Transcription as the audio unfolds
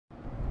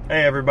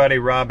Hey everybody,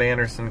 Rob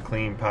Anderson,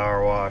 Clean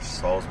Power Wash,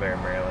 Salisbury,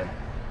 Maryland.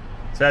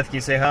 Seth, can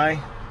you say hi?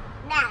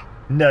 No.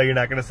 No, you're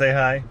not gonna say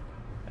hi?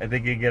 I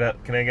think you get a,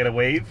 can I get a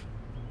wave?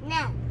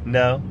 No.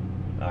 No?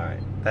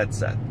 Alright, that's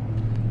Seth.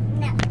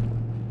 No.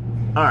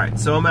 Alright,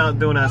 so I'm out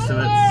doing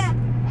estimates.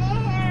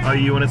 Oh,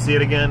 you wanna see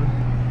it again?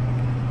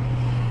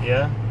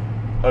 Yeah?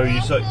 Oh,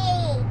 you saw,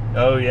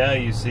 oh yeah,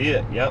 you see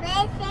it, yep.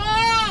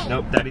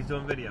 Nope, Daddy's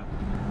doing video.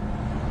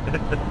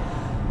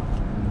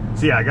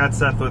 So yeah, I got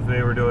Seth with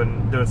me. We're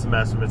doing some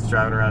estimates,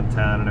 driving around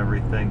town and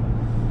everything.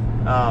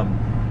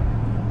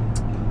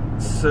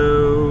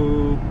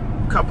 So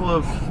couple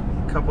of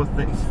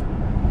things.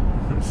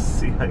 Let's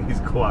see how he's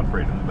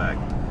cooperating in the back.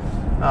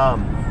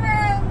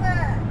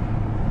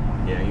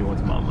 Yeah, he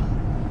wants mama.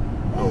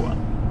 Oh well.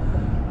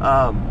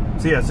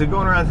 So yeah, so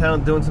going around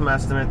town doing some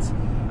estimates.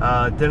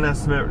 Did an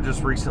estimate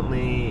just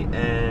recently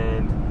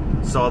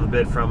and saw the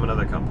bid from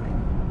another company,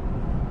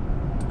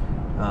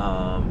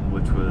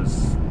 which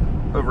was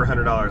over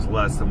 $100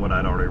 less than what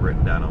I'd already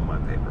written down on my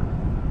paper.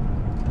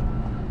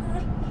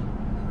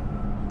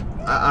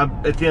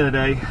 At the end of the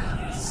day,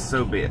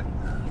 so be it.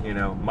 You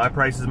know, my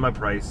price is my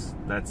price.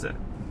 That's it.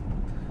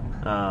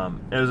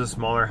 It was a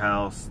smaller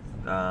house.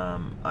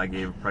 I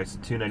gave a price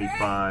of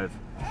 $295.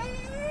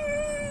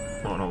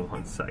 Hold on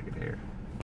one second here.